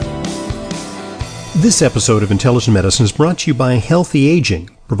This episode of Intelligent Medicine is brought to you by Healthy Aging,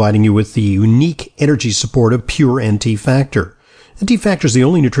 providing you with the unique energy support of Pure NT Factor. NT Factor is the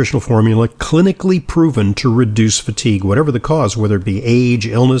only nutritional formula clinically proven to reduce fatigue, whatever the cause, whether it be age,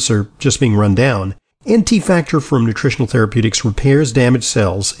 illness, or just being run down. NT Factor from Nutritional Therapeutics repairs damaged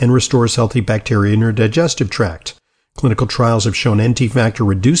cells and restores healthy bacteria in your digestive tract. Clinical trials have shown NT Factor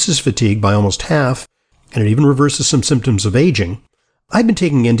reduces fatigue by almost half, and it even reverses some symptoms of aging. I've been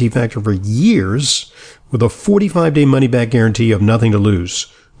taking NT Factor for years with a 45-day money-back guarantee of nothing to lose.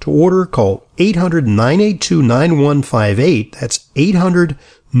 To order, call 800-982-9158. That's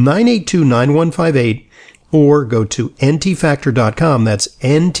 800-982-9158. Or go to ntfactor.com. That's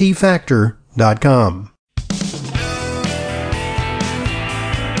ntfactor.com.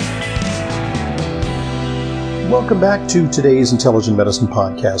 Welcome back to today's Intelligent Medicine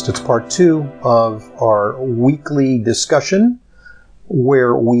Podcast. It's part 2 of our weekly discussion,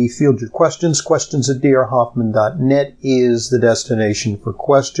 where we field your questions. Questions at drhoffman.net is the destination for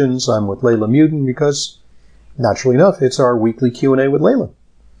questions. I'm with Layla Mutin because, naturally enough, it's our weekly Q&A with Layla.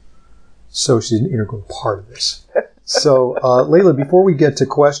 So she's an integral part of this. So, Layla, before we get to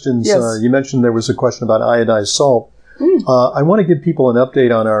questions, yes. You mentioned there was a question about iodized salt. I want to give people an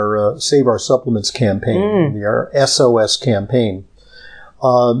update on our Save Our Supplements campaign, our SOS campaign.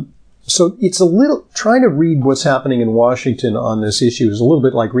 So it's a little, trying to read what's happening in Washington on this issue is a little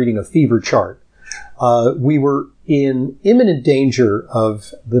bit like reading a fever chart. We were in imminent danger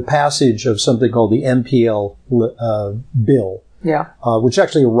of the passage of something called the MPL bill, which is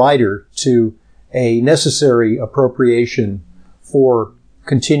actually a rider to a necessary appropriation for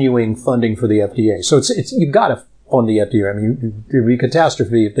continuing funding for the FDA. So it's you've got to fund the FDA. I mean, it would be a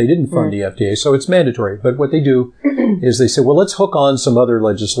catastrophe if they didn't fund the FDA. So it's mandatory. But what they do is they say, well, let's hook on some other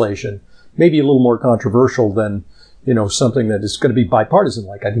legislation, maybe a little more controversial than, something that is going to be bipartisan.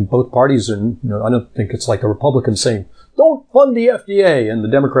 Like, I think both parties, and I don't think it's like the Republicans saying, don't fund the FDA, and the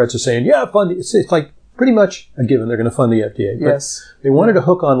Democrats are saying, yeah, fund it. It's like pretty much a given they're going to fund the FDA. Yes. But they wanted to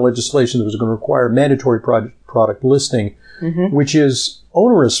hook on legislation that was going to require mandatory product listing, which is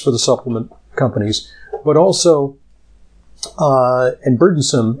onerous for the supplement companies, but also and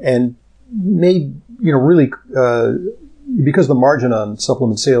burdensome, and may really because the margin on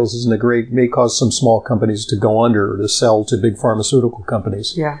supplement sales isn't great, may cause some small companies to go under or to sell to big pharmaceutical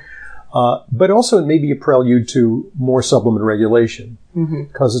companies. Yeah. But also it may be a prelude to more supplement regulation,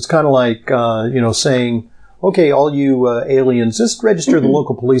 because it's kind of like saying, okay, all you aliens, just register the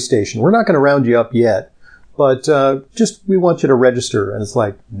local police station. We're not going to round you up yet, but just we want you to register. And it's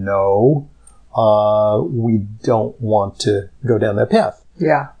like, no. We don't want to go down that path.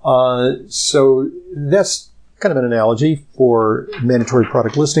 Yeah. So that's kind of an analogy for mandatory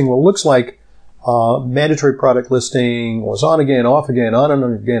product listing. Well, it looks like mandatory product listing was on again, off again, on and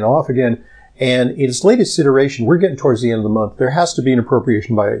on again, off again. And in its latest iteration, we're getting towards the end of the month. There has to be an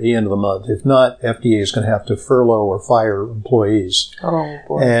appropriation by the end of the month. If not, FDA is going to have to furlough or fire employees. Oh,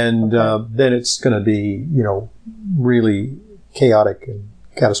 boy. And then it's going to be, really chaotic and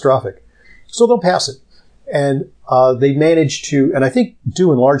catastrophic. So they'll pass it. And they managed to, and I think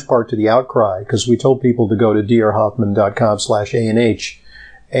due in large part to the outcry, because we told people to go to drhoffman.com/ANH.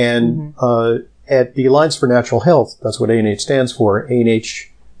 And at the Alliance for Natural Health, that's what ANH stands for,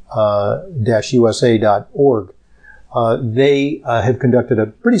 ANH-USA.org, they have conducted a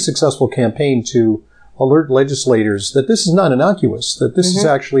pretty successful campaign to alert legislators that this is not innocuous, that this is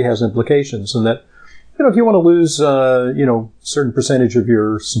actually has implications, and that, if you want to lose, certain percentage of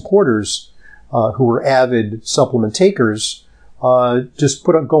your supporters, who are avid supplement takers, just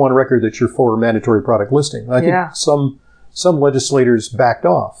go on record that you're for mandatory product listing. I think some legislators backed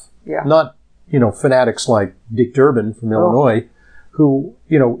off. Yeah. Not, fanatics like Dick Durbin from Illinois, who,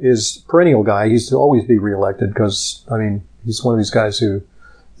 is a perennial guy. He's to always be reelected because, he's one of these guys who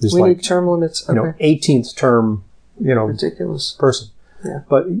is we need term limits. 18th term, ridiculous person. Yeah.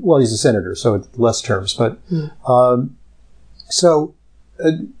 But, he's a senator, so it's less terms. But,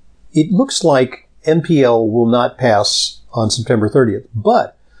 it looks like MPL will not pass on September 30th,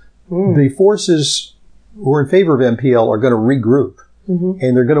 but the forces who are in favor of MPL are going to regroup,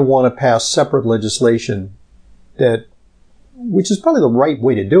 and they're going to want to pass separate legislation which is probably the right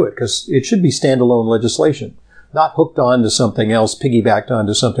way to do it, because it should be standalone legislation, not hooked on to something else, piggybacked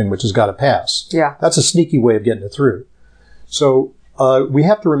onto something which has got to pass. Yeah. That's a sneaky way of getting it through. So we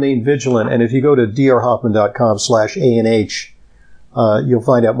have to remain vigilant, and if you go to drhoffman.com/ANH, you'll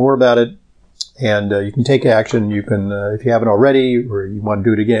find out more about it, and you can take action. You can, if you haven't already, or you want to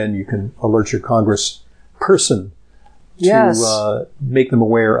do it again, you can alert your congressperson to make them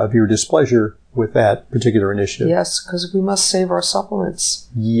aware of your displeasure with that particular initiative. Yes, because we must save our supplements.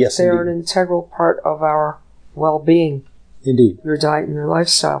 Yes, they are indeed. an integral part of our well-being. Indeed. Your diet and your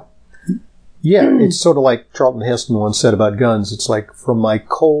lifestyle. Yeah, it's sort of like Charlton Heston once said about guns. It's like, from my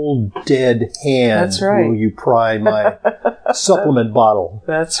cold, dead hand That's right. will you pry my supplement bottle.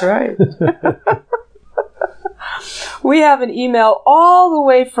 That's right. We have an email all the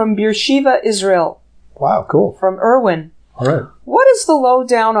way from Beersheba, Israel. Wow, cool. From Irwin. All right. What is the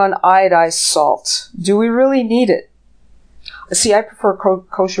lowdown on iodized salt? Do we really need it? See, I prefer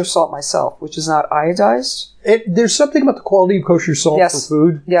kosher salt myself, which is not iodized. There's something about the quality of kosher salt for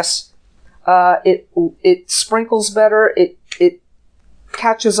food. Yes. It sprinkles better. It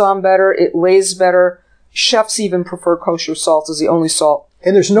catches on better. It lays better. Chefs even prefer kosher salt as the only salt.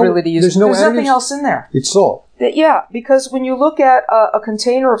 And there's really to use. There's nothing else in there. It's salt. Yeah, because when you look at a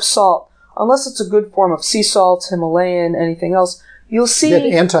container of salt, unless it's a good form of sea salt, Himalayan, anything else, you'll see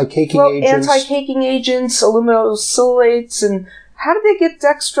anti-caking agents. Anti-caking agents, aluminosilates, and how did they get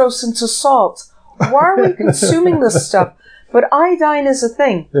dextrose into salt? Why are we consuming this stuff? But iodine is a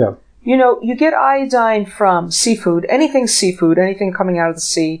thing. Yeah. You know, you get iodine from seafood, anything coming out of the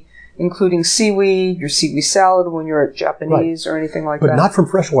sea, including seaweed, your seaweed salad when you're at Japanese or anything like that. But not from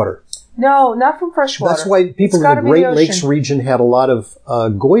freshwater. No, not from freshwater. That's why people in the Great Lakes region had a lot of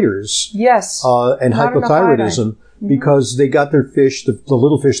goiters. Yes. And hypothyroidism because they got their fish, the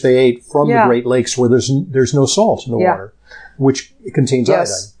little fish they ate, from the Great Lakes where there's no salt in the water, which contains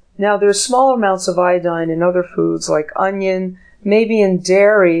iodine. Now, there's small amounts of iodine in other foods like onion, maybe in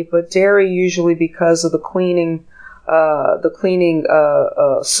dairy, but dairy usually because of the cleaning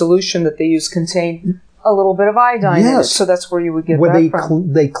solution that they use contain a little bit of iodine in it. So that's where you would get that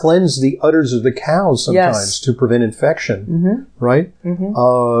from. They cleanse the udders of the cows sometimes to prevent infection, right?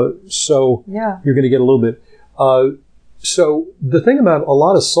 Mm-hmm. So you're going to get a little bit. So the thing about a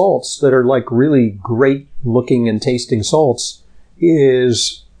lot of salts that are like really great looking and tasting salts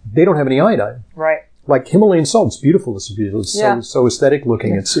is they don't have any iodine. Right. Like Himalayan salt, it's beautiful. It's so aesthetic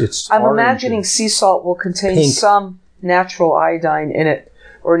looking. It's I'm imagining sea salt will contain some natural iodine in it,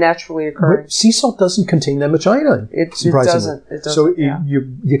 or naturally occurring. But sea salt doesn't contain that much iodine. It doesn't. So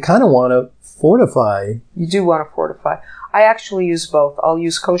you kind of want to fortify. You do want to fortify. I actually use both. I'll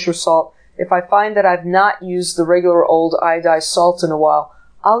use kosher salt. If I find that I've not used the regular old iodized salt in a while,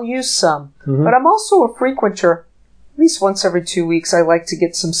 I'll use some. Mm-hmm. But I'm also a frequenter. At least once every 2 weeks, I like to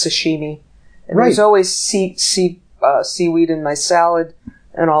get some sashimi. And there's always seaweed in my salad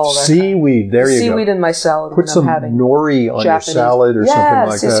and all of that. Seaweed, there you go. Seaweed in my salad. Put some nori on your salad or something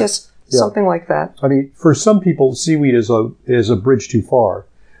like that. Yes, something like that. I mean, for some people, seaweed is a bridge too far.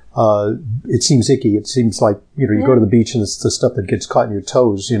 It seems icky. It seems like, you go to the beach and it's the stuff that gets caught in your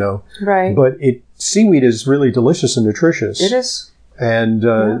toes, Right. But seaweed is really delicious and nutritious. It is. And,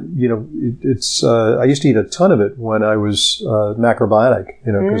 it's, I used to eat a ton of it when I was macrobiotic,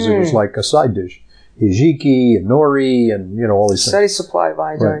 because it was like a side dish. Hijiki and nori and, all these things. Steady supply of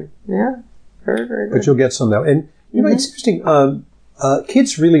iodine. Right. Yeah. Very, very good. But you'll get some now. And, it's interesting.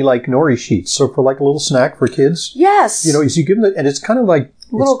 Kids really like nori sheets. So for like a little snack for kids. Yes. As you give them and it's kind of like,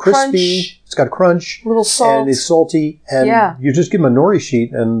 it's crispy. Crunch. It's got a crunch. A little salt. And it's salty. And you just give them a nori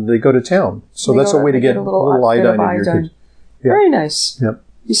sheet and they go to town. So that's a way to get a little iodine in your kids. Yeah. Very nice. Yep.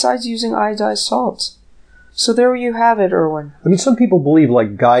 Besides using iodized salts. So there you have it, Irwin. I mean, some people believe,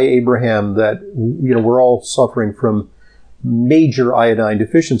 like Guy Abraham, that, we're all suffering from major iodine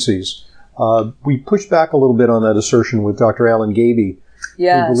deficiencies. We pushed back a little bit on that assertion with Dr. Alan Gaby,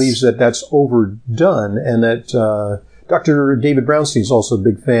 who believes that that's overdone, and that Dr. David Brownstein is also a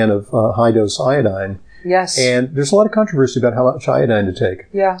big fan of high-dose iodine. Yes. And there's a lot of controversy about how much iodine to take.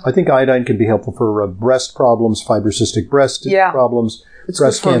 Yeah. I think iodine can be helpful for breast problems, fibrocystic breast problems,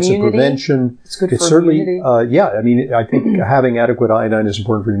 breast cancer prevention. It's good for immunity. I mean, I think having adequate iodine is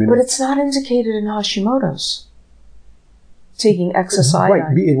important for immunity. But it's not indicated in Hashimoto's. Taking excess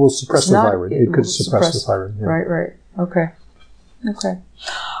iodine. Right. It will suppress the thyroid. It could suppress the thyroid. Yeah. Right. Okay.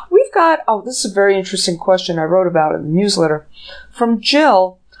 We've got, this is a very interesting question I wrote about in the newsletter. From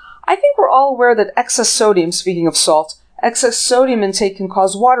Jill. I think we're all aware that excess sodium, speaking of salt, excess sodium intake can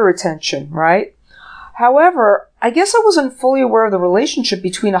cause water retention, right? However, I guess I wasn't fully aware of the relationship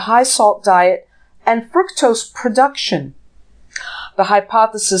between a high salt diet and fructose production. The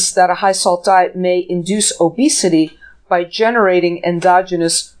hypothesis that a high salt diet may induce obesity by generating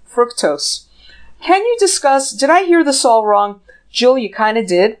endogenous fructose. Can you discuss, did I hear this all wrong? Jill, you kind of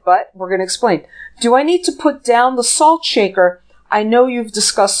did, but we're going to explain. Do I need to put down the salt shaker? I know you've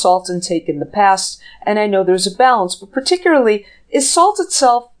discussed salt intake in the past, and I know there's a balance, but particularly, is salt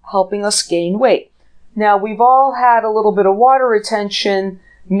itself helping us gain weight? Now, we've all had a little bit of water retention.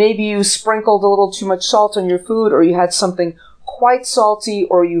 Maybe you sprinkled a little too much salt on your food, or you had something quite salty,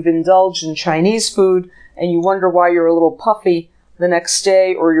 or you've indulged in Chinese food, and you wonder why you're a little puffy the next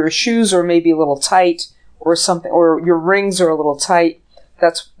day, or your shoes are maybe a little tight, or something, or your rings are a little tight.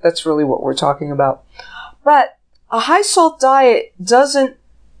 That's really what we're talking about. But a high salt diet doesn't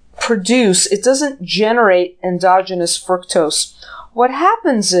generate endogenous fructose. What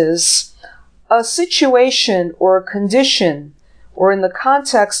happens is a situation or a condition, or in the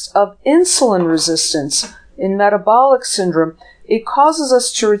context of insulin resistance in metabolic syndrome, it causes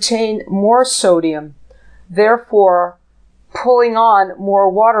us to retain more sodium, therefore pulling on more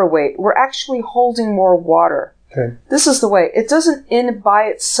water weight. We're actually holding more water. Okay. This is the way. It doesn't in by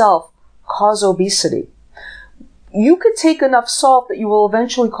itself cause obesity. You could take enough salt that you will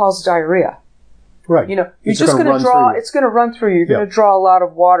eventually cause diarrhea. Right. You know, you're just going to draw, it's going to run through you. You're going to draw a lot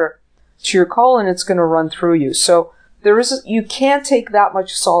of water to your colon, it's going to run through you. So you can't take that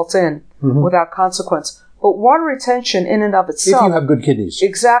much salt in without consequence. But water retention in and of itself. If you have good kidneys.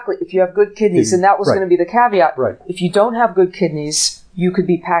 Exactly. If you have good kidneys. And that was going to be the caveat. Right. If you don't have good kidneys, you could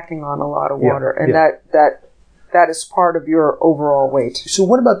be packing on a lot of water. And that is part of your overall weight. So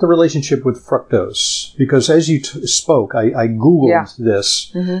what about the relationship with fructose? Because as you spoke, I Googled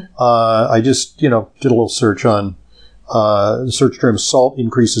this. I just, did a little search on the search term salt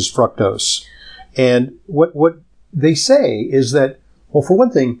increases fructose. And what they say is that, well, for one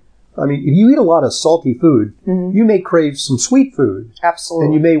thing, I mean, if you eat a lot of salty food, you may crave some sweet food. Absolutely.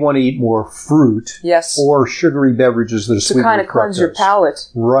 And you may want to eat more fruit. Yes. Or sugary beverages that are sweet with fructose. To kind of cleanse your palate.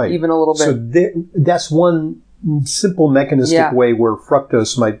 Right. Even a little bit. So that's one simple mechanistic way where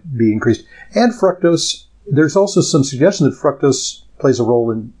fructose might be increased. And fructose, there's also some suggestion that fructose plays a role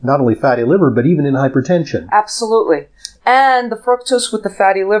in not only fatty liver, but even in hypertension. Absolutely. And the fructose with the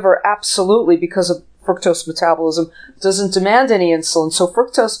fatty liver, absolutely, because of fructose metabolism, doesn't demand any insulin. So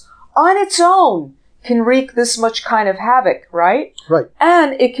fructose on its own can wreak this much kind of havoc, right? Right.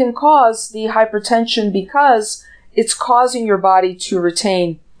 And it can cause the hypertension because it's causing your body to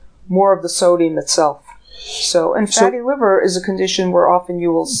retain more of the sodium itself. So, and fatty liver is a condition where often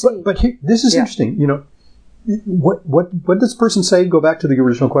you will see. But here, this is interesting. What does this person say? Go back to the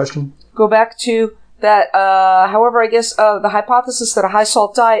original question. Go back to that. However, I guess the hypothesis that a high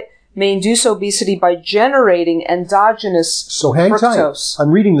salt diet may induce obesity by generating endogenous fructose. I'm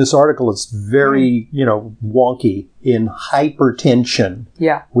reading this article. It's very, wonky in Hypertension.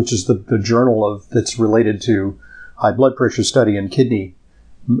 Yeah. Which is the journal that's related to high blood pressure study and kidney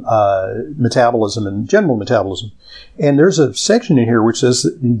metabolism and general metabolism. And there's a section in here which says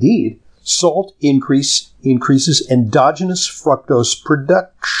that indeed salt increases endogenous fructose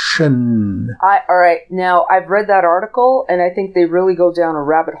production. All right. Now, I've read that article, and I think they really go down a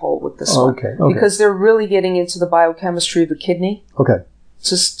rabbit hole with this one. Okay. Because they're really getting into the biochemistry of the kidney. Okay.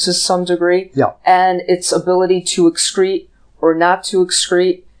 To some degree. Yeah. And its ability to excrete or not to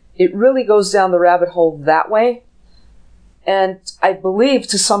excrete. It really goes down the rabbit hole that way. And I believe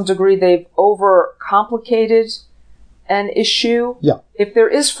to some degree they've overcomplicated an issue. Yeah. If there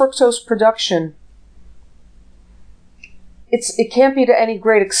is fructose production, it can't be to any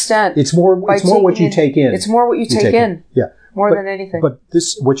great extent. It's more what you take in. It's more what you take in. Yeah. More than anything. But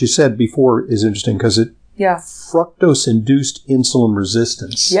what you said before is interesting because fructose-induced insulin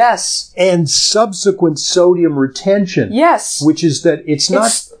resistance. Yes. And subsequent sodium retention. Yes. Which is that it's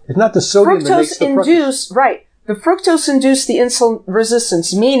not the sodium that makes the fructose. Right. The fructose induced the insulin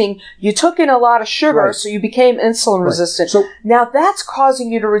resistance, meaning you took in a lot of sugar, so you became insulin resistant. So now that's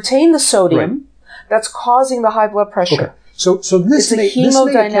causing you to retain the sodium. That's causing the high blood pressure. Okay. So this may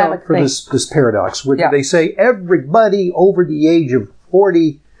account for this paradox where they say everybody over the age of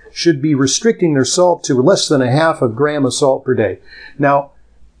 40 should be restricting their salt to less than a half a gram of salt per day. Now,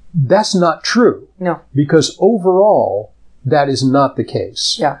 that's not true. No. Because overall, that is not the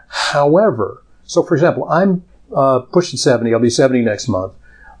case. Yeah. However, so for example, I'm pushing 70. I'll be 70 next month.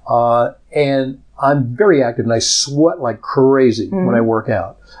 And I'm very active and I sweat like crazy when I work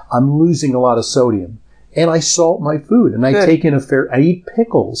out. I'm losing a lot of sodium. And I salt my food, and I take in I eat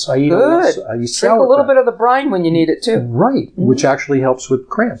pickles. I eat sauerkraut. Drink a little bit of the brine when you need it too. Right, which actually helps with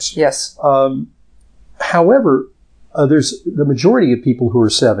cramps. Yes. However, there's the majority of people who are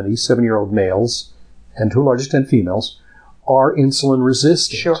 70-year-old males, and to a large extent females, are insulin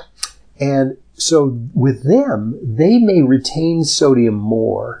resistant. Sure. And so with them, they may retain sodium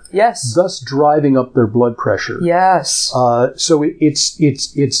more. Yes. Thus driving up their blood pressure. Yes. So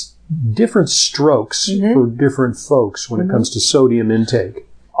it's different strokes for different folks when it comes to sodium intake.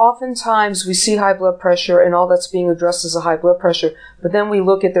 oftentimes we see high blood pressure and all that's being addressed is a high blood pressure, but then we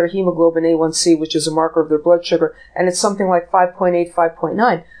look at their hemoglobin A1C, which is a marker of their blood sugar, and it's something like 5.8,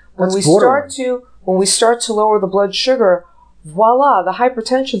 5.9. When we start to lower the blood sugar, voila, the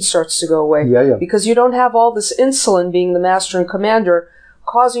hypertension starts to go away. Yeah. Because you don't have all this insulin being the master and commander,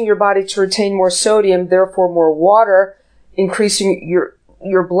 causing your body to retain more sodium, therefore more water, increasing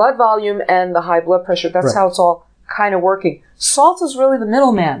your blood volume and the high blood pressure. That's how it's all kind of working. Salt is really the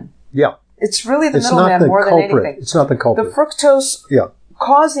middleman. Yeah. It's really the middleman more than anything. It's not the culprit. The fructose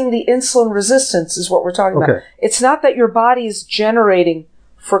causing the insulin resistance is what we're talking about. It's not that your body is generating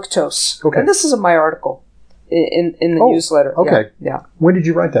fructose. Okay. And this is in my article in the newsletter. Okay. Yeah. When did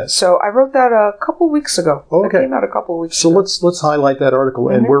you write that? So I wrote that a couple of weeks ago. Oh, okay. It came out a couple of weeks ago. So let's highlight that article,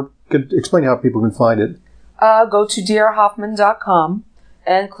 and we're going to explain how people can find it. Go to drhoffman.com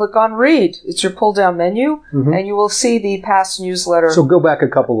and click on read. It's your pull-down menu, and you will see the past newsletter. So go back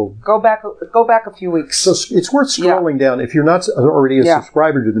Go back a few weeks. So it's worth scrolling down if you're not already a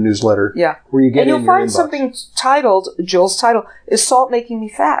subscriber to the newsletter. Yeah. Where you get and you'll in your find inbox. something titled, Jill's title, Is Salt Making Me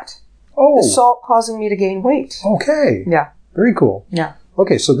Fat? Oh. Is salt causing me to gain weight? Okay. Yeah. Very cool. Yeah.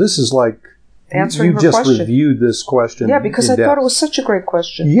 Okay, so this is like answering you her just question. reviewed this question. Yeah, because I thought it was such a great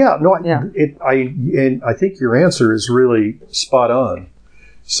question. Yeah, no, I think your answer is really spot on.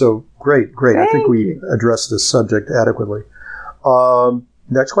 So great. I think we addressed this subject adequately.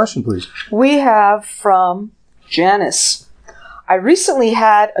 Next question, please. We have from Janice. I recently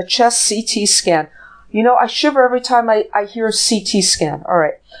had a chest CT scan. You know, I shiver every time I hear a CT scan. All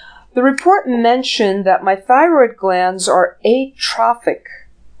right. The report mentioned that my thyroid glands are atrophic.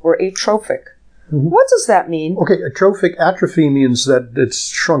 What does that mean? Okay, atrophy means that it's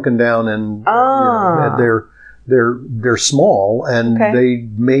shrunken down and that they're small and they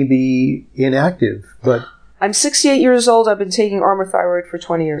may be inactive. But I'm 68 years old. I've been taking Armour Thyroid for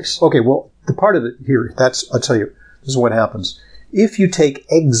 20 years. Okay, well, the part of it here, I'll tell you, this is what happens. If you take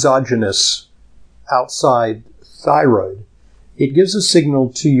exogenous outside thyroid, it gives a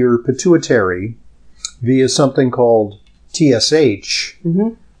signal to your pituitary via something called TSH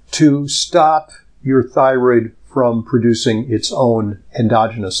to stop your thyroid from producing its own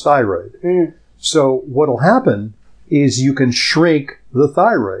endogenous thyroid. So what'll happen is you can shrink the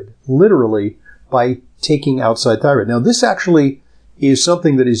thyroid, literally, by taking outside thyroid. Now, this actually is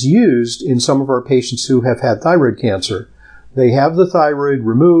something that is used in some of our patients who have had thyroid cancer. They have the thyroid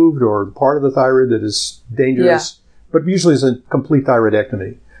removed or part of the thyroid that is dangerous, but usually it's a complete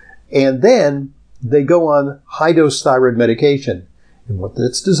thyroidectomy. And then they go on high-dose thyroid medication. And what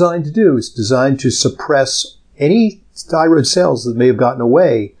that's designed to do is designed to suppress any thyroid cells that may have gotten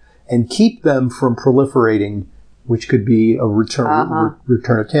away and keep them from proliferating, which could be a return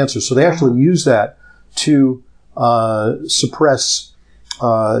of cancer. So they actually use that to suppress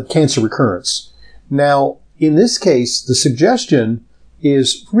cancer recurrence. Now, in this case, the suggestion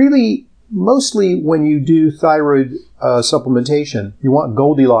is really mostly when you do thyroid supplementation, you want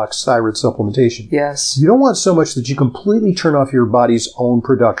Goldilocks thyroid supplementation. Yes. You don't want so much that you completely turn off your body's own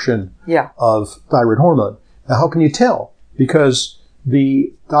production of thyroid hormone. Now, how can you tell? Because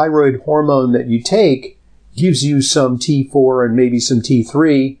the thyroid hormone that you take gives you some T4 and maybe some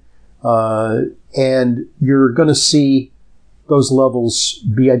T3, and you're going to see those levels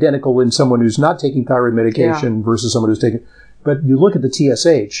be identical in someone who's not taking thyroid medication versus someone who's taking. But you look at the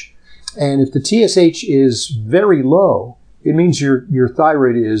TSH, and if the TSH is very low, it means your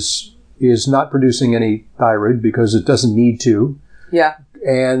thyroid is not producing any thyroid because it doesn't need to. Yeah.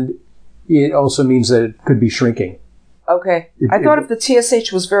 And it also means that it could be shrinking. Okay. I thought if the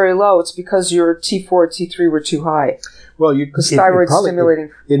TSH was very low, it's because your T4, T3 were too high. Well, because thyroid stimulating.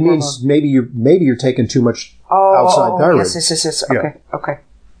 It means maybe you're taking too much outside thyroid. Yes. Okay.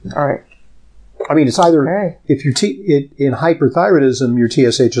 All right. I mean, it's either if you're in hyperthyroidism, your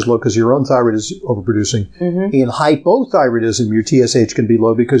TSH is low because your own thyroid is overproducing. Mm-hmm. In hypothyroidism, your TSH can be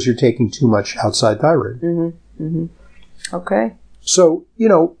low because you're taking too much outside thyroid. Mm-hmm. Mm-hmm. Okay. So,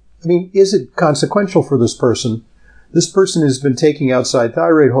 I mean, is it consequential for this person? This person has been taking outside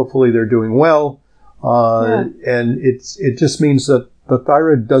thyroid. Hopefully, they're doing well, and it just means that the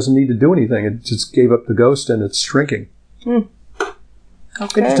thyroid doesn't need to do anything. It just gave up the ghost and it's shrinking.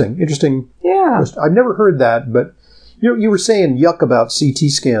 Okay. Interesting. Yeah. I've never heard that, but you were saying yuck about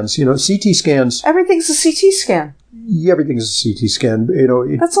CT scans. CT scans. Everything's a CT scan. Yeah, everything's a CT scan.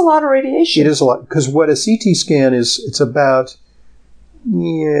 That's a lot of radiation. It is a lot because what a CT scan is, it's about.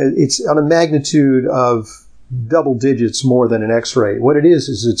 It's on a magnitude of double digits more than an X-ray. What it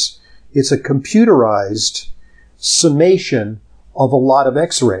is it's a computerized summation of a lot of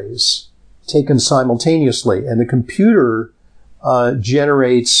X-rays taken simultaneously, and the computer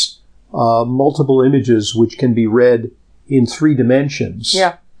generates multiple images which can be read in 3 dimensions.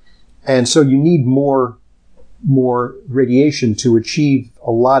 Yeah. And so you need more radiation to achieve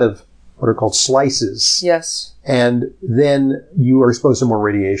a lot of what are called slices. Yes. And then you are exposed to more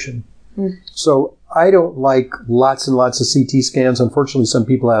radiation. Mm. So I don't like lots and lots of CT scans. Unfortunately, some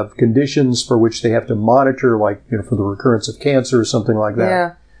people have conditions for which they have to monitor, like, for the recurrence of cancer or something like that.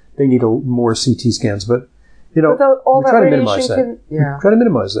 Yeah. They need more CT scans. But, Without all we that try to radiation minimize that. Yeah. Try to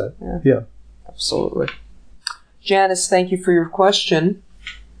minimize that. Yeah. Absolutely. Janice, thank you for your question.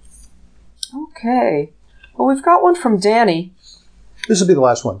 Okay. Well, we've got one from Danny. This will be the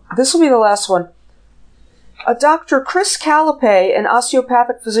last one. This will be the last one. Dr. Chris Calipay, an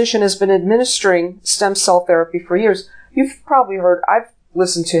osteopathic physician, has been administering stem cell therapy for years. You've probably heard. I've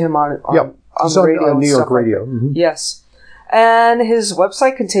listened to him on the radio. On New York radio. Mm-hmm. Yes. And his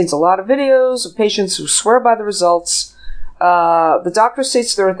website contains a lot of videos of patients who swear by the results. The doctor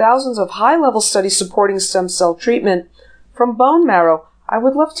states there are thousands of high-level studies supporting stem cell treatment from bone marrow. I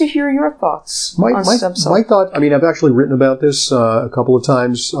would love to hear your thoughts on stem cell. My thought, I've actually written about this a couple of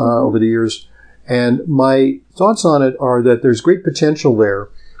times over the years, and my thoughts on it are that there's great potential there,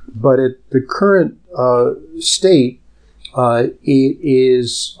 but at the current state, it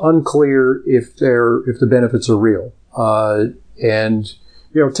is unclear if the benefits are real. And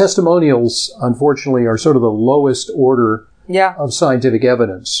testimonials, unfortunately, are sort of the lowest order of scientific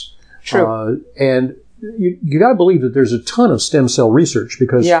evidence. True. And you got to believe that there's a ton of stem cell research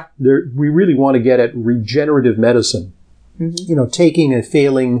because we really want to get at regenerative medicine. Mm-hmm. Taking a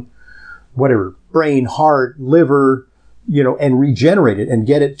failing, brain, heart, liver, and regenerate it and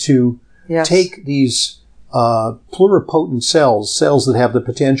get it to take these pluripotent cells that have the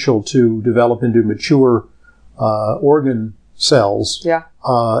potential to develop into mature organ cells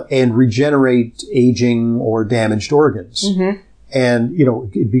and regenerate aging or damaged organs. Mm-hmm. And,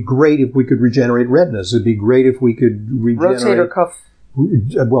 it'd be great if we could regenerate retinas. It'd be great if we could regenerate... Rotator cuff.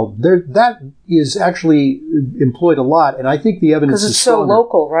 Well, that is actually employed a lot, and I think the evidence is stronger. Because it's so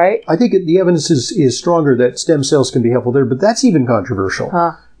local, right? I think the evidence is stronger that stem cells can be helpful there, but that's even controversial.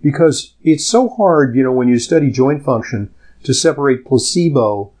 Because it's so hard, when you study joint function, to separate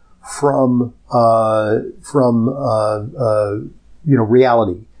placebo from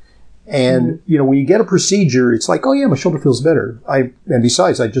reality. And, when you get a procedure, it's like, oh yeah, my shoulder feels better. And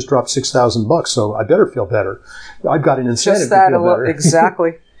besides, I just dropped $6,000, so I better feel better. I've got an incentive to feel better.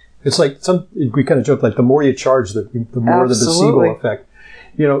 Exactly. It's like we kind of joke, like the more you charge, the more the placebo effect.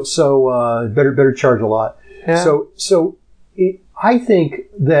 So better charge a lot. Yeah. I think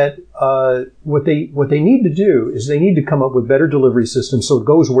that what they need to do is they need to come up with better delivery systems so it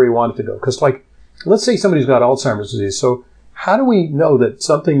goes where you want it to go. Because, let's say somebody's got Alzheimer's disease, so how do we know that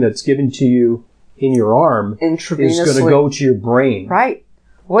something that's given to you in your arm is going to go to your brain? Right.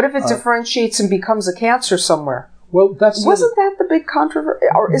 What if it differentiates and becomes a cancer somewhere? Well, wasn't that the big controversy?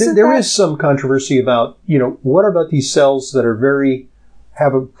 Or there is some controversy about what about these cells that are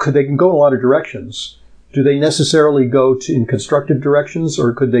they can go in a lot of directions? Do they necessarily go in constructive directions,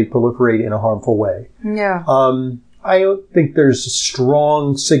 or could they proliferate in a harmful way? Yeah. I don't think there's a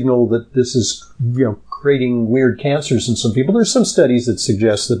strong signal that this is creating weird cancers in some people. There's some studies that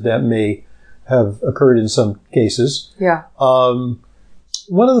suggest that may have occurred in some cases. Yeah.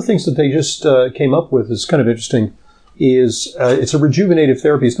 One of the things that they just came up with is kind of interesting. It's a rejuvenative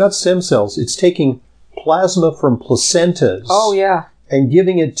therapy. It's not stem cells. It's taking plasma from placentas. Oh yeah. And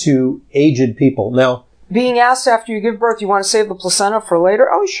giving it to aged people. Now, being asked after you give birth, you want to save the placenta for later?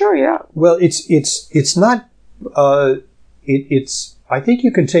 Oh sure, yeah. Well, it's not. I think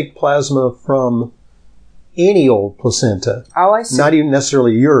you can take plasma from any old placenta. Oh, I see. Not even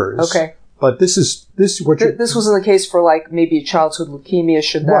necessarily yours. Okay. But this was in the case for maybe a childhood leukemia.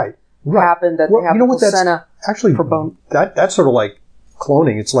 Should that happen? That they have a placenta actually for bone. That's sort of like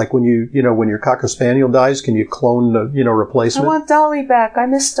cloning. It's like when when your Cocker Spaniel dies, can you clone the replacement? I want Dolly back. I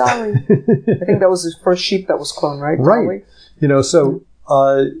miss Dolly. I think that was his first sheep that was cloned, right? Right. Dolly?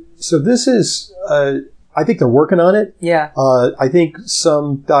 So this is. I think they're working on it. Yeah. I think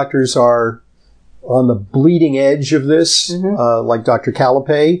some doctors are on the bleeding edge of this, like Dr.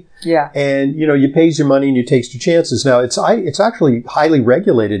 Calipay. Yeah. And, you pays your money and you takes your chances. Now, it's actually highly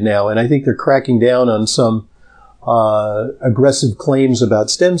regulated now, and I think they're cracking down on some aggressive claims about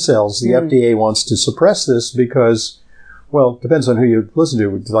stem cells. The FDA wants to suppress this because, well, it depends on who you listen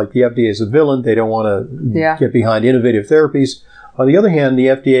to. Like, the FDA is a villain. They don't want to get behind innovative therapies. On the other hand, the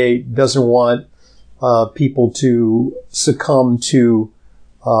FDA doesn't want people to succumb to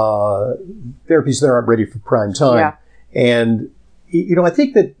therapies that aren't ready for prime time. Yeah. And, I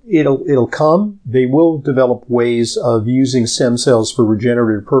think that it'll come. They will develop ways of using stem cells for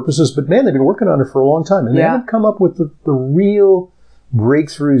regenerative purposes. But man, they've been working on it for a long time, and they haven't come up with the real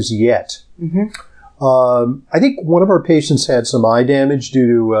breakthroughs yet. I think one of our patients had some eye damage due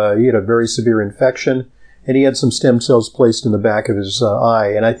to he had a very severe infection, and he had some stem cells placed in the back of his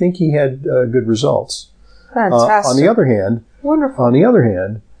eye, and I think he had good results. Fantastic. On the other hand, wonderful. On the other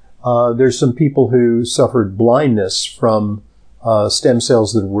hand, there's some people who suffered blindness from stem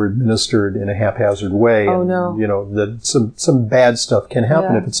cells that were administered in a haphazard way. Oh, no. That some bad stuff can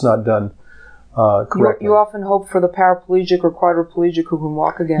happen if it's not done correctly. You often hope for the paraplegic or quadriplegic who can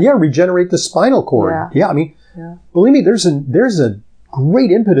walk again. Yeah, regenerate the spinal cord. Yeah, I mean, believe me, there's a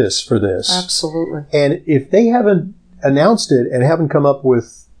great impetus for this. Absolutely. And if they haven't announced it and haven't come up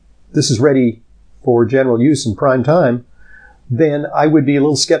with this is ready for general use in prime time, then I would be a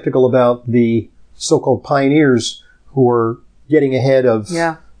little skeptical about the so-called pioneers who are getting ahead of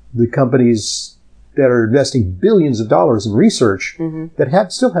the companies that are investing billions of dollars in research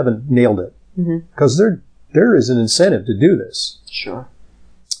that still haven't nailed it. Because there is an incentive to do this. Sure.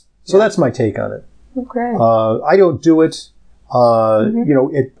 So that's my take on it. Okay. I don't do it.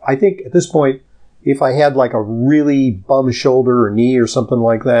 I think at this point, if I had like a really bum shoulder or knee or something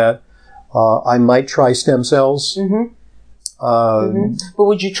like that, I might try stem cells. But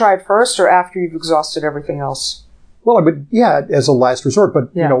would you try it first or after you've exhausted everything else? Well, I would, as a last resort.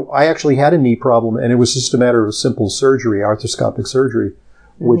 But, I actually had a knee problem, and it was just a matter of simple surgery, arthroscopic surgery,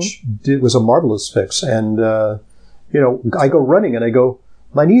 which was a marvelous fix. And, I go running, and I go,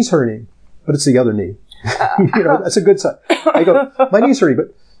 my knee's hurting, but it's the other knee. That's a good sign. I go, my knee's hurting,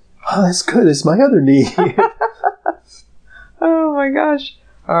 but, that's good. It's my other knee. Oh, my gosh.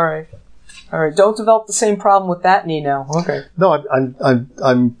 All right. Don't develop the same problem with that knee now. Okay. No,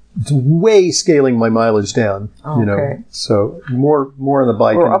 I'm way scaling my mileage down. Okay. So more on the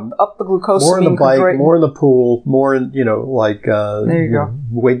bike, or up the glucosamine. More on the bike, more in the pool, more in there you go.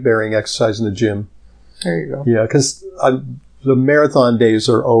 Weight bearing exercise in the gym. There you go. Yeah, because the marathon days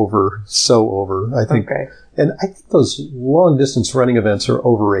are over, so over. I think. Okay. And I think those long distance running events are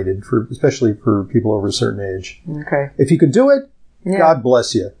overrated especially for people over a certain age. Okay. If you could do it, God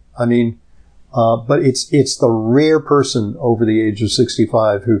bless you. I mean. But it's the rare person over the age of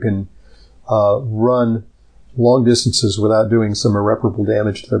 65 who can run long distances without doing some irreparable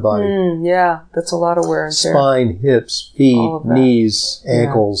damage to their body. That's a lot of wear and tear. Spine, hips, feet, knees,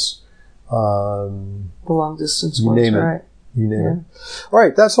 ankles. The long distance you ones, name right? It. You name it. All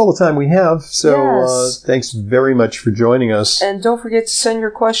right, that's all the time we have. So thanks very much for joining us. And don't forget to send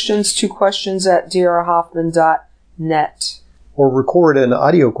your questions to questions@drhoffman.net. Or record an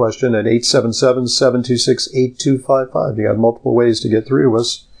audio question at 877-726-8255. You have multiple ways to get through to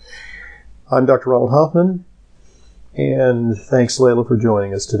us. I'm Dr. Ronald Hoffman, and thanks, Layla, for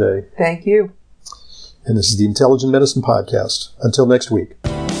joining us today. Thank you. And this is the Intelligent Medicine Podcast. Until next week.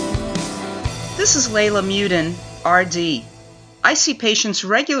 This is Layla Muden, RD. I see patients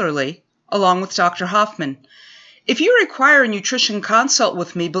regularly, along with Dr. Hoffman. If you require a nutrition consult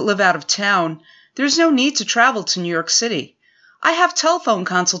with me but live out of town, there's no need to travel to New York City. I have telephone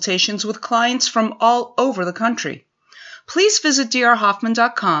consultations with clients from all over the country. Please visit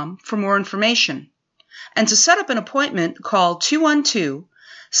drhoffman.com for more information. And to set up an appointment, call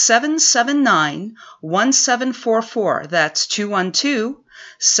 212-779-1744. That's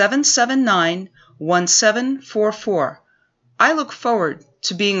 212-779-1744. I look forward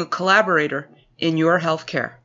to being a collaborator in your healthcare.